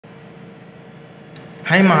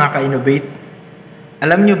Hi mga ka-innovate!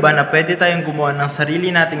 Alam nyo ba na pwede tayong gumawa ng sarili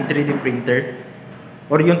nating 3D printer?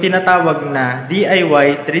 Or yung tinatawag na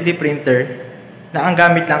DIY 3D printer na ang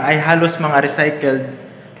gamit lang ay halos mga recycled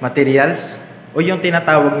materials o yung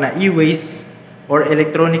tinatawag na e-waste or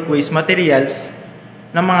electronic waste materials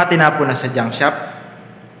na mga tinapon na sa junk shop.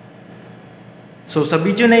 So sa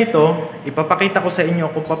video na ito, ipapakita ko sa inyo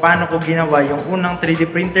kung paano ko ginawa yung unang 3D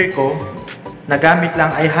printer ko na gamit lang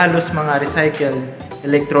ay halos mga recycled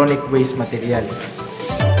electronic waste materials.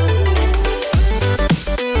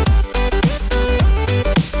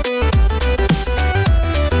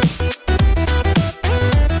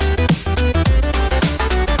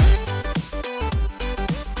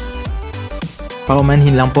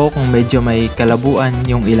 Paumanhin lang po kung medyo may kalabuan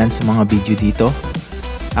yung ilan sa mga video dito.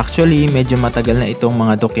 Actually, medyo matagal na itong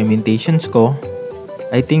mga documentations ko.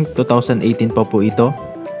 I think 2018 pa po ito.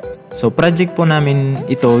 So project po namin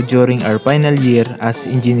ito during our final year as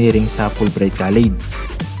engineering sa Fulbright College.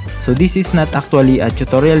 So this is not actually a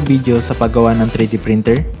tutorial video sa paggawa ng 3D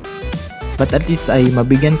printer. But at least ay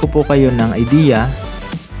mabigyan ko po kayo ng idea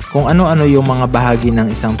kung ano-ano yung mga bahagi ng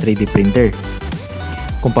isang 3D printer.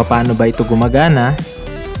 Kung paano ba ito gumagana.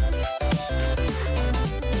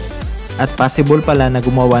 At possible pala na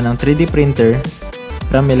gumawa ng 3D printer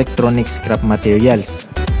from electronic scrap materials.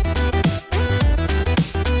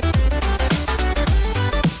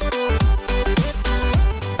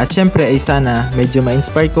 At syempre ay sana medyo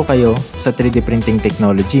ma-inspire ko kayo sa 3D printing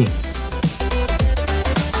technology.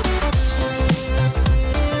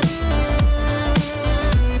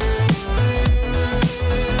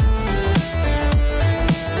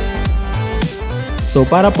 So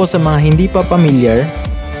para po sa mga hindi pa familiar,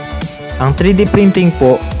 ang 3D printing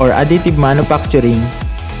po or additive manufacturing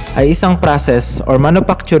ay isang process or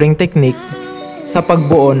manufacturing technique sa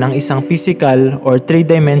pagbuo ng isang physical or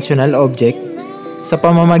 3-dimensional object sa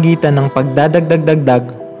pamamagitan ng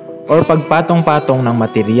pagdadagdag-dagdag or pagpatong-patong ng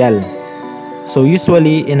material. So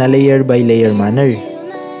usually in a layer by layer manner.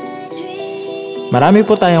 Marami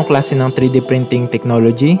po tayong klase ng 3D printing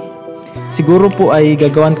technology. Siguro po ay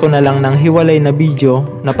gagawan ko na lang ng hiwalay na video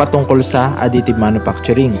na patungkol sa additive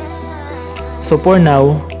manufacturing. So for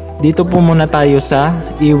now, dito po muna tayo sa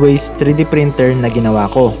e-waste 3D printer na ginawa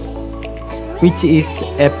ko, which is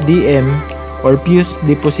FDM or Fused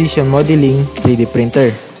Deposition Modeling 3D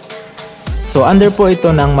printer. So under po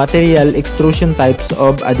ito ng Material Extrusion Types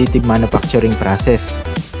of Additive Manufacturing Process.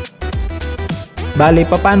 Bale,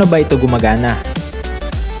 paano ba ito gumagana?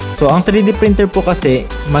 So ang 3D printer po kasi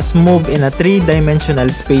must move in a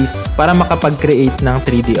 3-dimensional space para makapag-create ng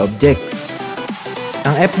 3D objects.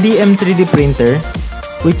 Ang FDM 3D printer,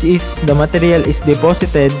 which is the material is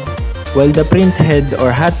deposited while the print head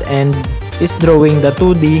or hot end is drawing the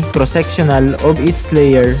 2D cross-sectional of each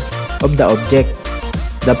layer of the object.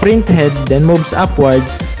 The print head then moves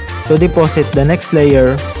upwards to deposit the next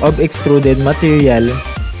layer of extruded material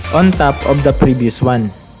on top of the previous one.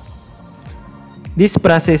 This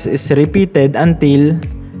process is repeated until,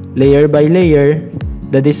 layer by layer,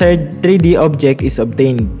 the desired 3D object is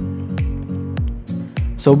obtained.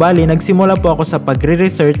 So bali, nagsimula po ako sa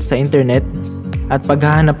pagre-research sa internet at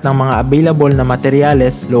paghahanap ng mga available na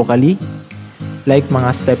materyales locally, like mga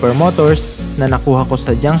stepper motors na nakuha ko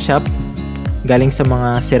sa junk shop, galing sa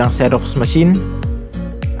mga sirang xerox machine,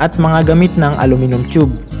 at mga gamit ng aluminum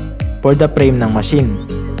tube for the frame ng machine,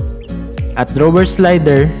 at drawer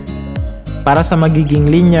slider para sa magiging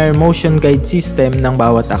linear motion guide system ng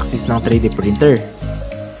bawat axis ng 3D printer.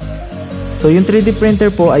 So yung 3D printer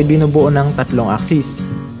po ay binubuo ng tatlong axis,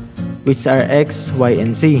 which are X, Y,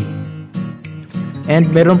 and Z. And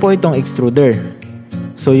meron po itong extruder.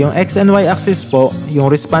 So yung X and Y axis po, yung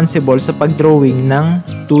responsible sa pagdrawing ng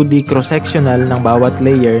 2D cross-sectional ng bawat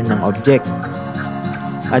layer ng object.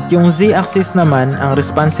 At yung Z axis naman ang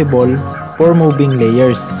responsible for moving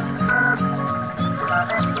layers.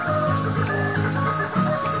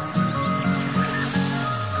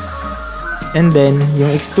 And then,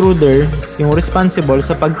 yung extruder, yung responsible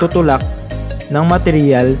sa pagtutulak ng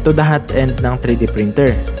material to the hot end ng 3D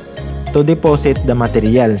printer to deposit the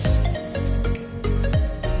materials.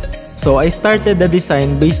 So, I started the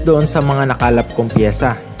design based doon sa mga nakalap kong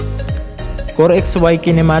piyesa. Core XY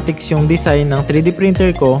kinematics yung design ng 3D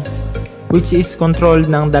printer ko, which is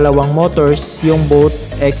controlled ng dalawang motors, yung both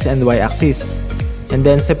X and Y axis. And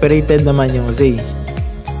then, separated naman yung Z.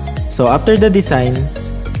 So, after the design,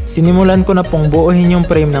 sinimulan ko na pong buuhin yung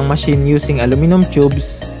frame ng machine using aluminum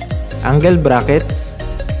tubes, angle brackets,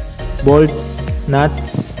 bolts,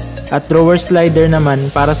 nuts, at drawer slider naman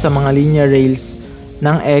para sa mga linear rails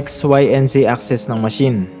ng X, Y, and Z axis ng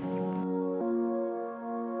machine.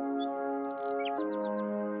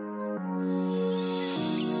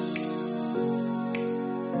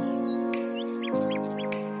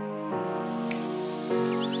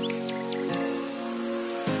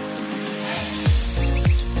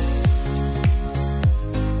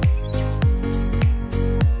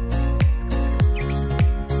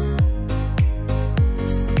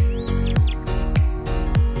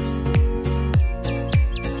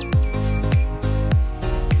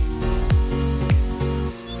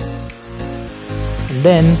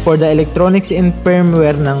 Then, for the electronics and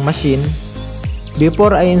firmware ng machine,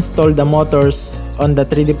 before I install the motors on the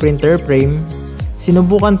 3D printer frame,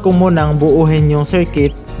 sinubukan ko munang buuhin yung circuit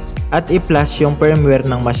at i-flash yung firmware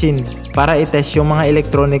ng machine para i-test yung mga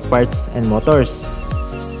electronic parts and motors.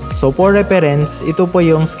 So for reference, ito po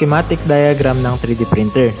yung schematic diagram ng 3D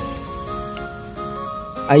printer.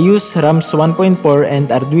 I use RAMs 1.4 and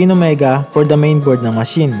Arduino Mega for the main board ng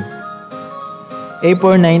machine.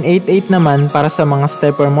 A4988 naman para sa mga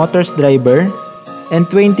stepper motors driver, and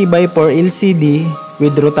 20x4 LCD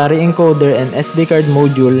with rotary encoder and SD card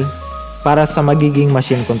module para sa magiging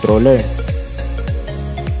machine controller.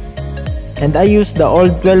 And I use the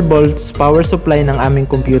old 12 volts power supply ng aming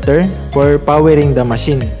computer for powering the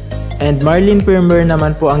machine. And Marlin firmware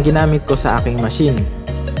naman po ang ginamit ko sa aking machine.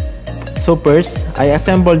 So first, I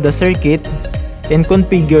assembled the circuit and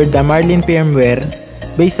configured the Marlin firmware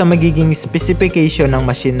based sa magiging specification ng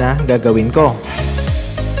machine na gagawin ko.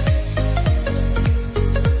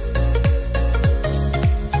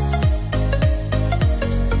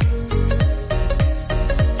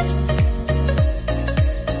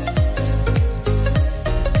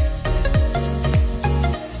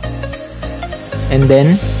 And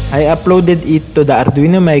then, I uploaded it to the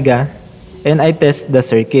Arduino Mega and I test the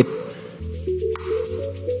circuit.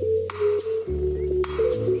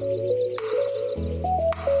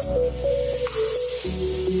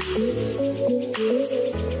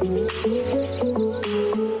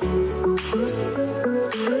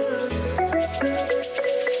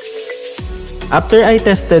 After I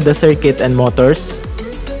tested the circuit and motors,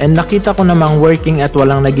 and nakita ko namang working at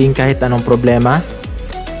walang naging kahit anong problema,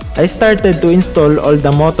 I started to install all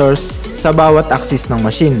the motors sa bawat axis ng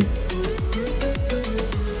machine.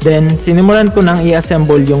 Then, sinimulan ko nang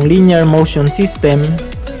i-assemble yung linear motion system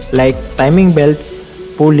like timing belts,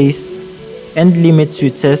 pulleys, and limit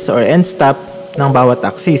switches or end stop ng bawat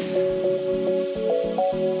axis.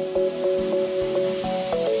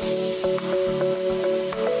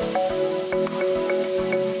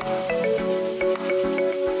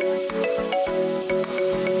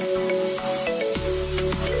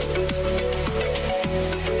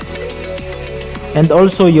 And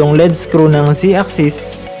also yung lead screw ng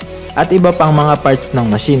Z-axis at iba pang mga parts ng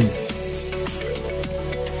machine.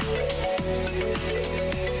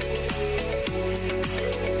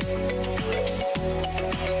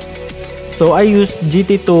 So I use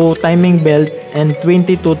GT2 timing belt and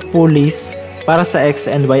 20-tooth pulleys para sa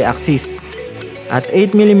X and Y axis. At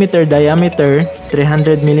 8mm diameter,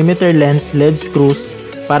 300mm length lead screws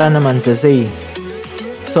para naman sa Z.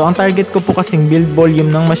 So ang target ko po kasing build volume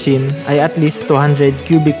ng machine ay at least 200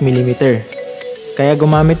 cubic millimeter. Kaya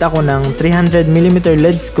gumamit ako ng 300mm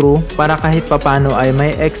lead screw para kahit papano ay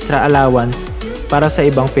may extra allowance para sa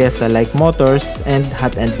ibang pyesa like motors and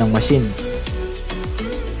hot end ng machine.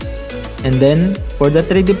 And then, for the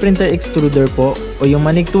 3D printer extruder po o yung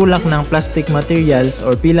manigtulak ng plastic materials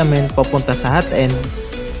or filament papunta sa hot end,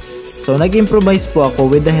 so nag-improvise po ako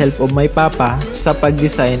with the help of my papa sa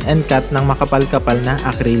pag-design and cut ng makapal-kapal na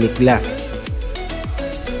acrylic glass.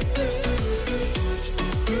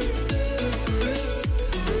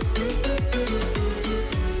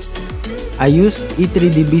 I used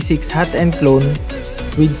E3D V6 Hotend clone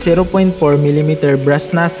with 0.4mm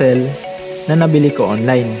brass nozzle na nabili ko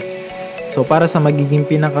online. So para sa magiging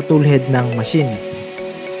pinaka-toolhead ng machine.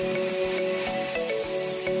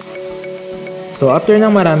 So after ng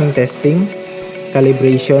maraming testing,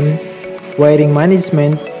 calibration, wiring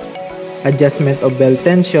management, adjustment of belt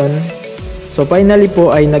tension, so finally po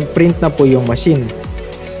ay nag-print na po yung machine.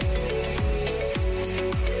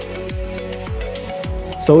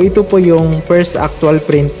 So ito po yung first actual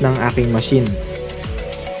print ng aking machine.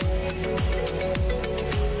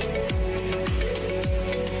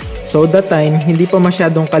 So that time, hindi pa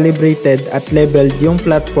masyadong calibrated at leveled yung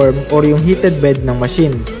platform or yung heated bed ng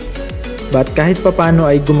machine. But kahit papano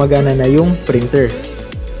ay gumagana na yung printer.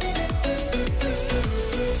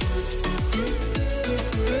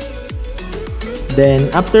 Then,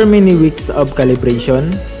 after many weeks of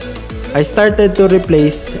calibration, I started to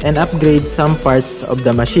replace and upgrade some parts of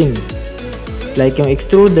the machine. Like yung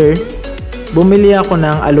extruder, bumili ako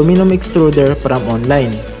ng aluminum extruder from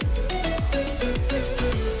online.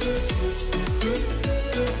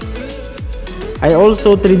 I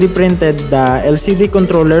also 3D printed the LCD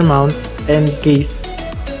controller mount and case.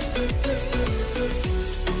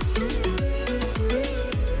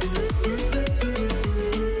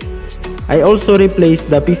 I also replaced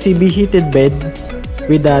the PCB heated bed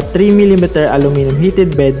with a 3mm aluminum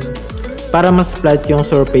heated bed para mas flat yung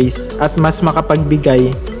surface at mas makapagbigay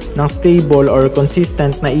ng stable or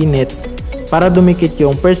consistent na init para dumikit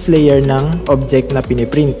yung first layer ng object na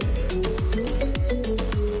piniprint.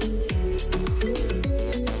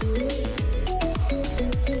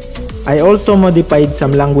 I also modified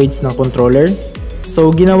some language ng controller.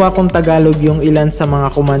 So ginawa kong Tagalog yung ilan sa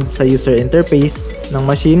mga command sa user interface ng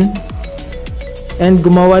machine. And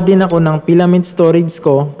gumawa din ako ng filament storage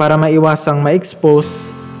ko para maiwasang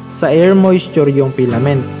ma-expose sa air moisture yung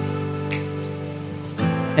filament.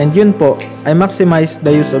 And yun po, I maximized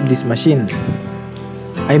the use of this machine.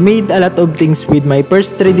 I made a lot of things with my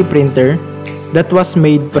first 3D printer that was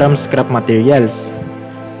made from scrap materials,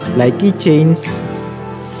 like keychains,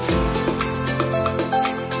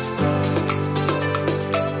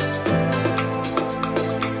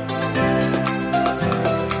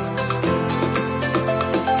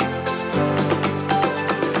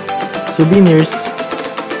 souvenirs,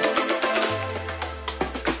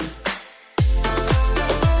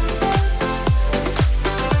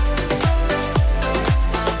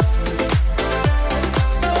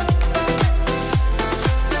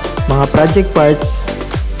 mga project parts,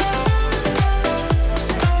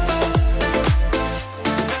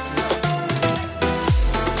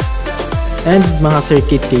 and mga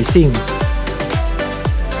circuit casing.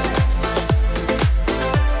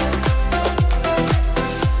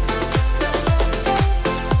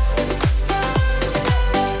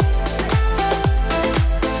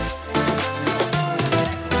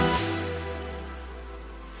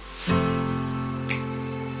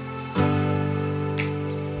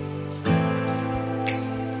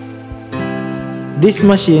 This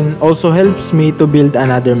machine also helps me to build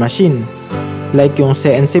another machine, like yung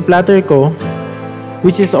CNC plotter ko,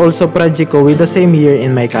 which is also project ko with the same year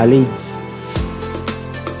in my college.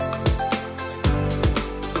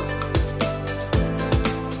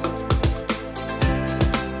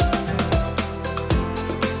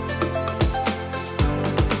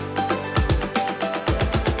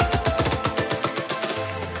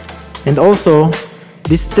 And also,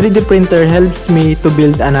 this 3D printer helps me to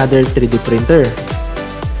build another 3D printer.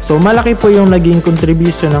 So malaki po yung naging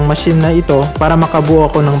contribution ng machine na ito para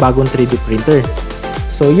makabuo ako ng bagong 3D printer.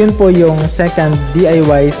 So yun po yung second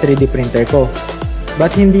DIY 3D printer ko.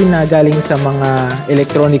 But hindi na galing sa mga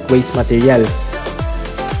electronic waste materials.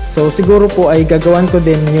 So siguro po ay gagawan ko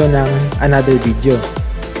din yun ng another video.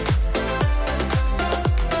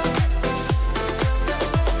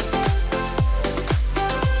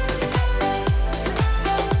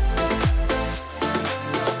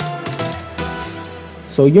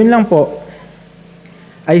 So yun lang po.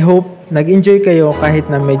 I hope nag-enjoy kayo kahit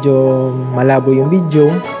na medyo malabo yung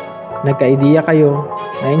video, nagka-idea kayo,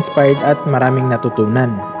 na-inspired at maraming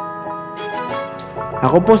natutunan.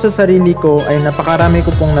 Ako po sa sarili ko ay napakarami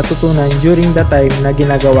ko pong natutunan during the time na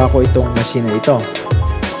ginagawa ko itong machine na ito.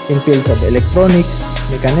 In fields of electronics,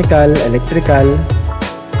 mechanical, electrical,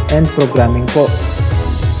 and programming po.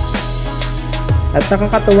 At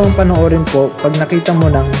nakakatawang panoorin po pag nakita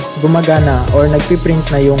mo nang gumagana or nagpiprint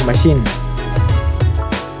na yung machine.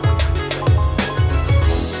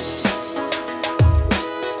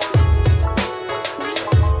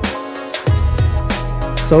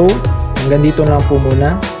 So, hanggang dito lang po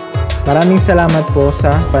muna. Maraming salamat po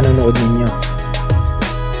sa panonood ninyo.